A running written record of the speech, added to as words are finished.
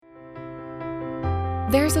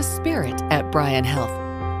There's a spirit at Bryan Health,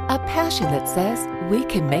 a passion that says we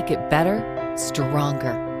can make it better,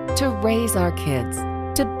 stronger, to raise our kids,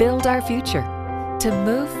 to build our future, to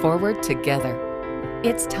move forward together.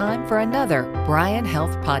 It's time for another Bryan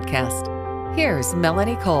Health podcast. Here's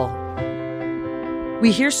Melanie Cole.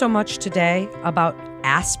 We hear so much today about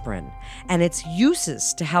aspirin and its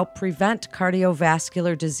uses to help prevent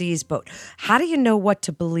cardiovascular disease, but how do you know what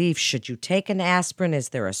to believe? Should you take an aspirin? Is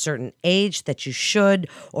there a certain age that you should,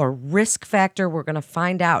 or risk factor? We're going to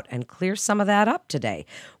find out and clear some of that up today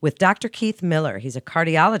with Dr. Keith Miller. He's a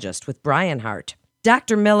cardiologist with Bryan Heart.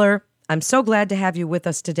 Dr. Miller, I'm so glad to have you with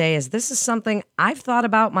us today, as this is something I've thought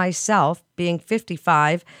about myself, being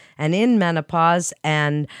 55 and in menopause.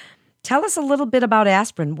 And tell us a little bit about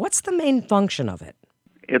aspirin. What's the main function of it?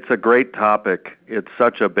 It's a great topic. It's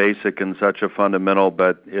such a basic and such a fundamental,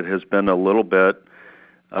 but it has been a little bit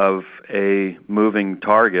of a moving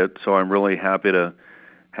target, so I'm really happy to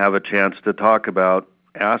have a chance to talk about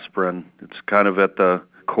aspirin. It's kind of at the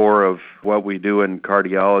core of what we do in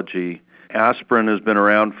cardiology. Aspirin has been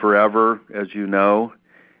around forever, as you know,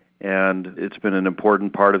 and it's been an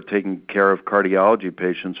important part of taking care of cardiology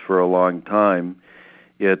patients for a long time.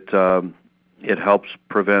 It helps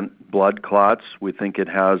prevent blood clots. We think it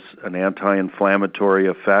has an anti-inflammatory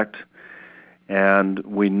effect. And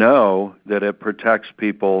we know that it protects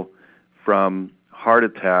people from heart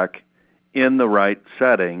attack in the right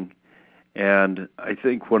setting. And I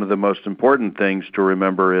think one of the most important things to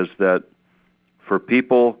remember is that for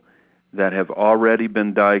people that have already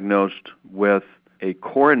been diagnosed with a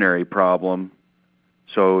coronary problem,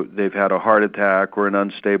 so they've had a heart attack or an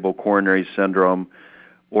unstable coronary syndrome,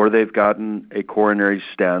 or they've gotten a coronary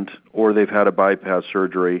stent, or they've had a bypass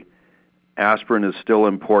surgery, aspirin is still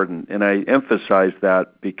important. And I emphasize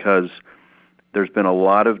that because there's been a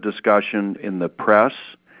lot of discussion in the press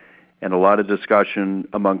and a lot of discussion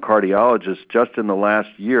among cardiologists just in the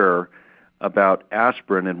last year about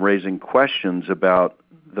aspirin and raising questions about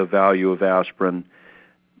the value of aspirin,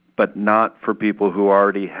 but not for people who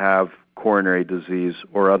already have coronary disease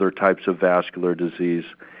or other types of vascular disease.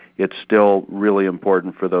 It's still really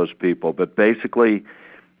important for those people. But basically,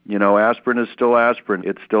 aspirin is still aspirin.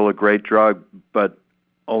 It's still a great drug, but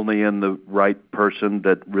only in the right person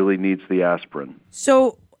that really needs the aspirin.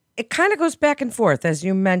 So it kind of goes back and forth. As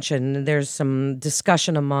you mentioned, there's some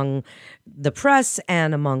discussion among the press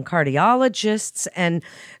and among cardiologists. And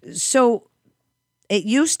so it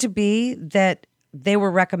used to be that they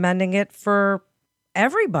were recommending it for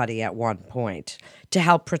everybody at one point to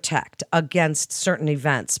help protect against certain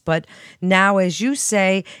events. But now, as you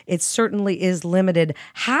say, it certainly is limited.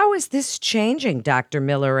 How is this changing, Dr.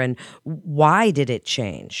 Miller, and why did it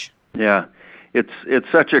change? Yeah, it's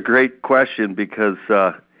such a great question because,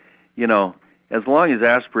 as long as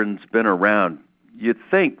aspirin's been around, you'd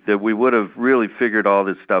think that we would have really figured all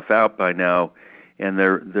this stuff out by now, and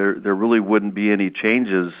there really wouldn't be any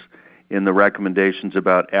changes in the recommendations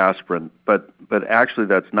about aspirin. But actually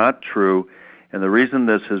that's not true. And the reason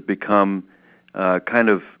this has become kind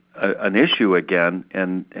of an issue again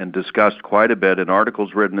and discussed quite a bit in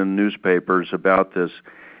articles written in newspapers about this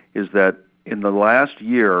is that in the last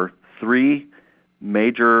year, 3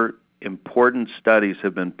 major important studies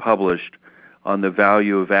have been published on the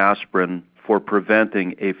value of aspirin for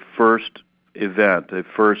preventing a first event, a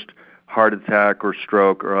first heart attack or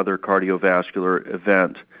stroke or other cardiovascular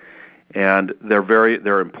event. And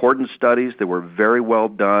they're important studies. They were very well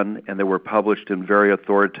done, and they were published in very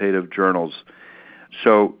authoritative journals.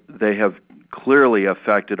 So they have clearly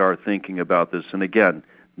affected our thinking about this. And again,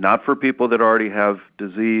 not for people that already have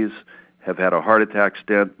disease, have had a heart attack,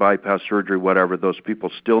 stent, bypass surgery, whatever. Those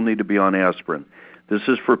people still need to be on aspirin. This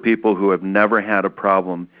is for people who have never had a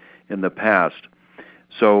problem in the past.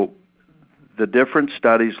 So the different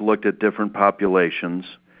studies looked at different populations.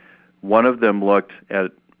 One of them looked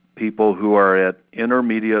at people who are at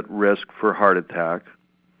intermediate risk for heart attack.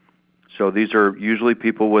 So these are usually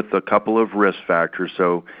people with a couple of risk factors.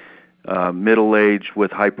 So middle age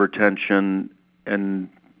with hypertension and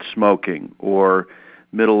smoking, or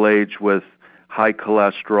middle age with high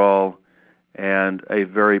cholesterol and a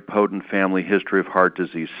very potent family history of heart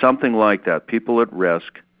disease, something like that, people at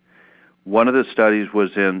risk. One of the studies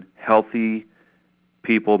was in healthy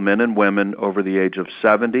people, men and women over the age of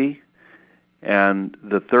 70, and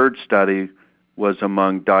the third study was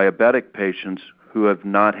among diabetic patients who have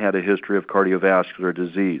not had a history of cardiovascular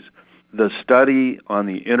disease. The study on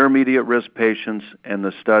the intermediate risk patients and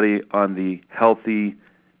the study on the healthy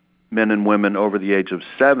men and women over the age of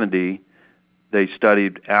 70, they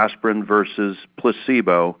studied aspirin versus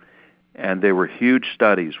placebo, and they were huge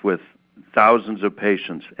studies with thousands of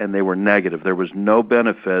patients, and they were negative. There was no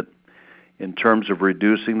benefit in terms of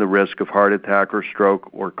reducing the risk of heart attack or stroke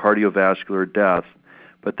or cardiovascular death,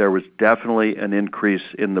 but there was definitely an increase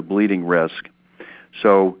in the bleeding risk.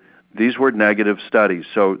 So these were negative studies.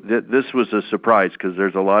 So this was a surprise because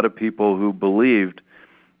there's a lot of people who believed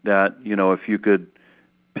that, if you could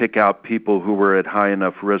pick out people who were at high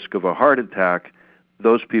enough risk of a heart attack,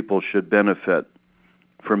 those people should benefit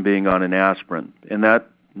from being on an aspirin. And that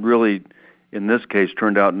really, in this case,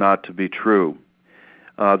 turned out not to be true.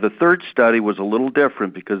 The third study was a little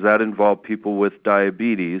different because that involved people with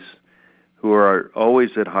diabetes who are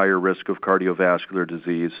always at higher risk of cardiovascular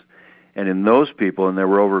disease. And in those people, and there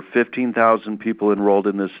were over 15,000 people enrolled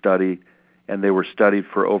in this study, and they were studied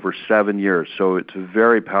for over 7 years. So it's a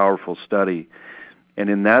very powerful study. And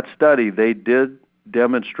in that study, they did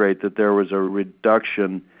demonstrate that there was a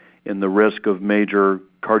reduction in the risk of major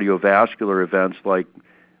cardiovascular events like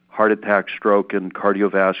heart attack, stroke, and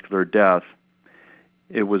cardiovascular death.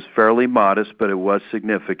 It was fairly modest, but it was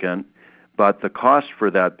significant. But the cost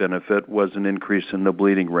for that benefit was an increase in the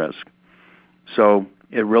bleeding risk. So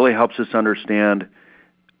it really helps us understand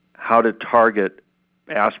how to target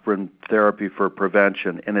aspirin therapy for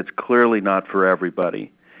prevention, and it's clearly not for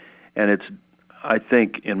everybody. And it's, I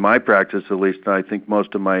think, in my practice at least, and I think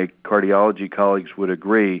most of my cardiology colleagues would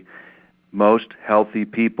agree, most healthy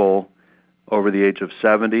people over the age of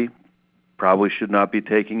 70 probably should not be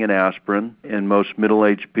taking an aspirin, and most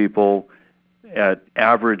middle-aged people at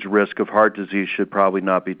average risk of heart disease should probably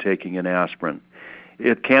not be taking an aspirin.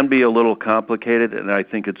 It can be a little complicated, and I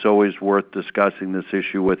think it's always worth discussing this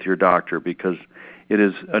issue with your doctor because it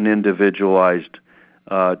is an individualized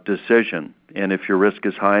decision. And if your risk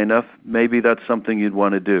is high enough, maybe that's something you'd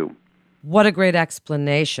want to do. What a great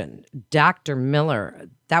explanation. Dr. Miller,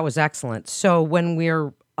 that was excellent. So when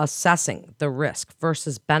we're assessing the risk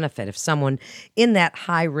versus benefit of someone in that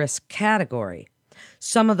high-risk category,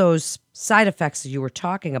 some of those side effects that you were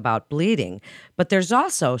talking about, bleeding, but there's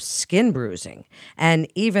also skin bruising. And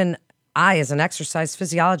even I, as an exercise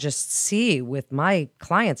physiologist, see with my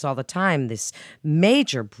clients all the time this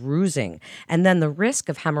major bruising and then the risk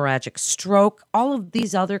of hemorrhagic stroke, all of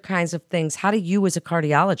these other kinds of things. How do you, as a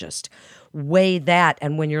cardiologist, weigh that?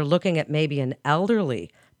 And when you're looking at maybe an elderly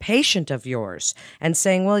patient of yours and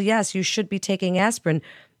saying, well, yes, you should be taking aspirin,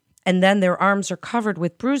 and then their arms are covered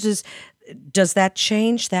with bruises, does that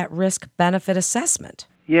change that risk-benefit assessment?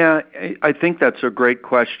 Yeah, I think that's a great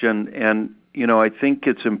question. And, I think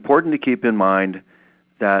it's important to keep in mind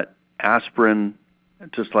that aspirin,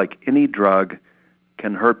 just like any drug,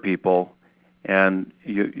 can hurt people, and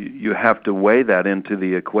you have to weigh that into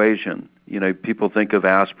the equation. People think of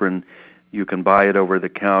aspirin, you can buy it over the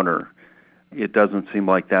counter. It doesn't seem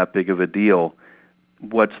like that big of a deal.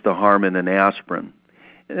 What's the harm in an aspirin?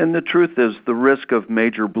 And the truth is the risk of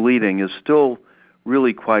major bleeding is still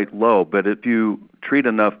really quite low, but if you treat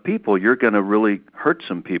enough people, you're going to really hurt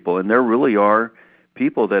some people. And there really are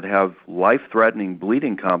people that have life-threatening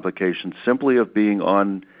bleeding complications simply of being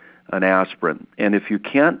on an aspirin. And if you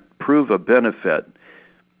can't prove a benefit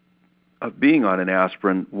of being on an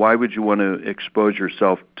aspirin, why would you want to expose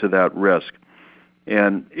yourself to that risk?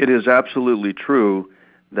 And it is absolutely true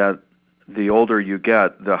that the older you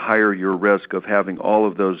get, the higher your risk of having all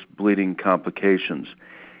of those bleeding complications.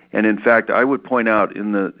 And in fact, I would point out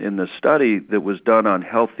in the study that was done on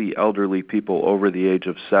healthy elderly people over the age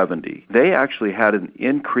of 70, they actually had an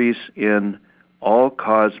increase in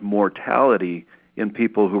all-cause mortality in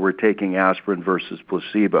people who were taking aspirin versus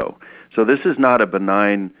placebo. So this is not a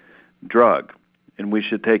benign drug, and we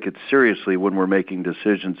should take it seriously when we're making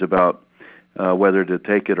decisions about whether to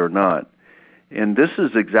take it or not. And this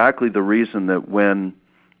is exactly the reason that when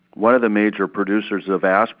one of the major producers of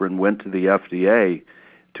aspirin went to the FDA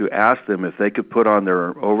to ask them if they could put on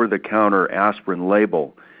their over-the-counter aspirin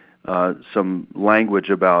label some language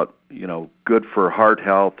about, good for heart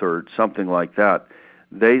health or something like that,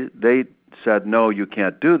 they said, no, you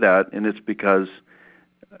can't do that, and it's because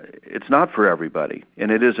it's not for everybody,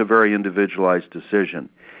 and it is a very individualized decision.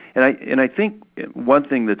 And I think one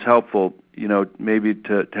thing that's helpful, maybe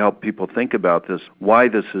to help people think about this, why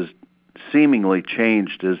this has seemingly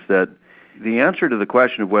changed, is that the answer to the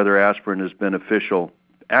question of whether aspirin is beneficial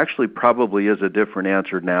actually probably is a different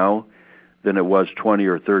answer now than it was 20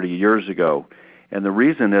 or 30 years ago. And the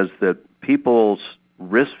reason is that people's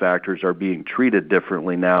risk factors are being treated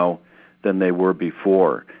differently now than they were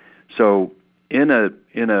before. So in a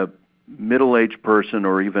middle-aged person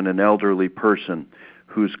or even an elderly person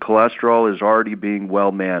whose cholesterol is already being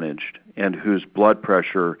well managed and whose blood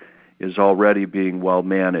pressure is already being well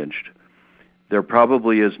managed, there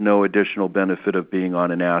probably is no additional benefit of being on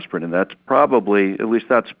an aspirin. And that's probably, at least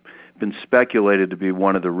that's been speculated to be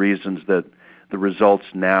one of the reasons that the results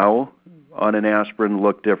now on an aspirin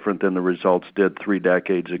look different than the results did 3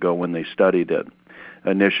 decades ago when they studied it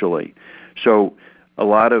initially. So a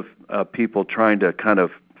lot of people trying to kind of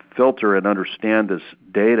filter and understand this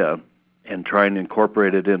data and trying to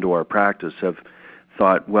incorporate it into our practice have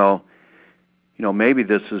thought, well, maybe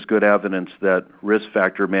this is good evidence that risk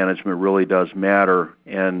factor management really does matter,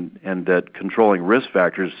 and that controlling risk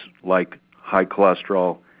factors like high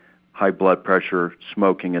cholesterol, high blood pressure,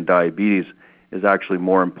 smoking, and diabetes is actually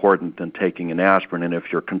more important than taking an aspirin. And if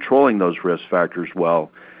you're controlling those risk factors well,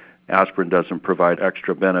 aspirin doesn't provide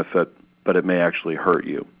extra benefit, but it may actually hurt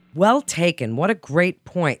you. Well taken. What a great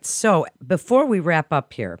point. So before we wrap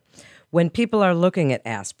up here, when people are looking at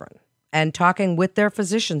aspirin and talking with their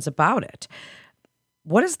physicians about it,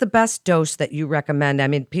 what is the best dose that you recommend? I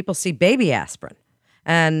mean, people see baby aspirin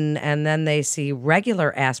and then they see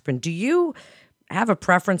regular aspirin. Do you have a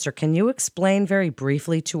preference, or can you explain very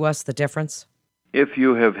briefly to us the difference? If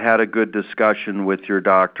you have had a good discussion with your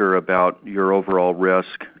doctor about your overall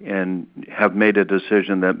risk and have made a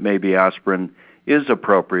decision that maybe aspirin is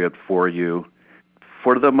appropriate for you,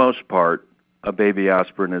 for the most part, a baby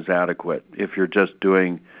aspirin is adequate if you're just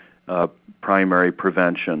doing primary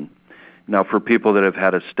prevention. Now, for people that have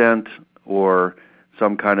had a stent or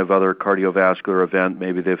some kind of other cardiovascular event,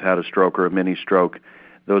 maybe they've had a stroke or a mini stroke,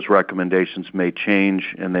 those recommendations may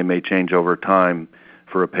change, and they may change over time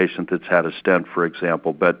for a patient that's had a stent, for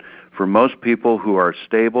example. But for most people who are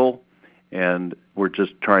stable and we're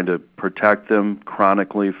just trying to protect them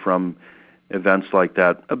chronically from events like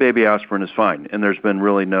that, a baby aspirin is fine. And there's been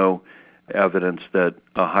really no evidence that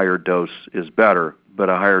a higher dose is better, but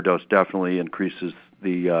a higher dose definitely increases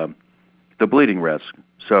the bleeding risk.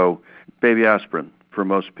 So baby aspirin for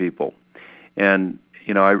most people. And,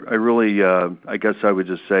 I really, I guess I would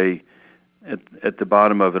just say at the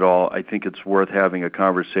bottom of it all, I think it's worth having a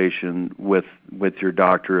conversation with your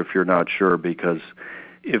doctor if you're not sure, because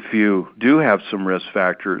if you do have some risk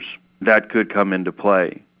factors, that could come into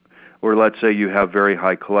play. Or let's say you have very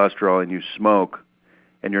high cholesterol and you smoke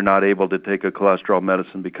and you're not able to take a cholesterol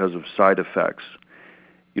medicine because of side effects.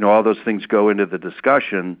 All those things go into the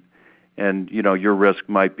discussion, and, your risk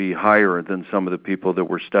might be higher than some of the people that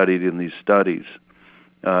were studied in these studies.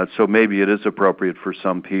 So maybe it is appropriate for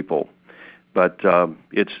some people, but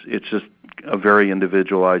it's just a very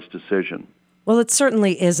individualized decision. Well, it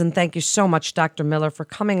certainly is, and thank you so much, Dr. Miller, for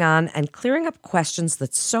coming on and clearing up questions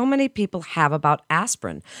that so many people have about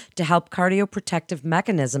aspirin to help cardioprotective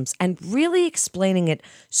mechanisms and really explaining it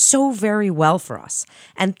so very well for us.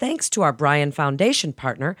 And thanks to our Bryan Foundation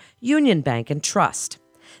partner, Union Bank and Trust.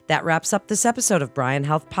 That wraps up this episode of Bryan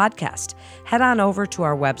Health Podcast. Head on over to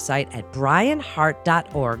our website at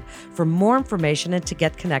bryanheart.org for more information and to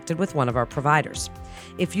get connected with one of our providers.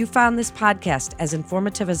 If you found this podcast as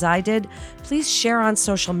informative as I did, please share on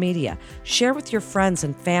social media. Share with your friends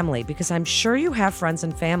and family, because I'm sure you have friends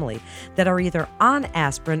and family that are either on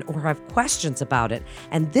aspirin or have questions about it.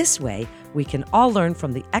 And this way, we can all learn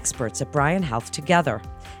from the experts at Bryan Health together.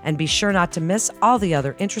 And be sure not to miss all the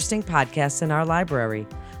other interesting podcasts in our library.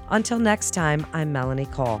 Until next time, I'm Melanie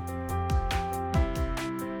Cole.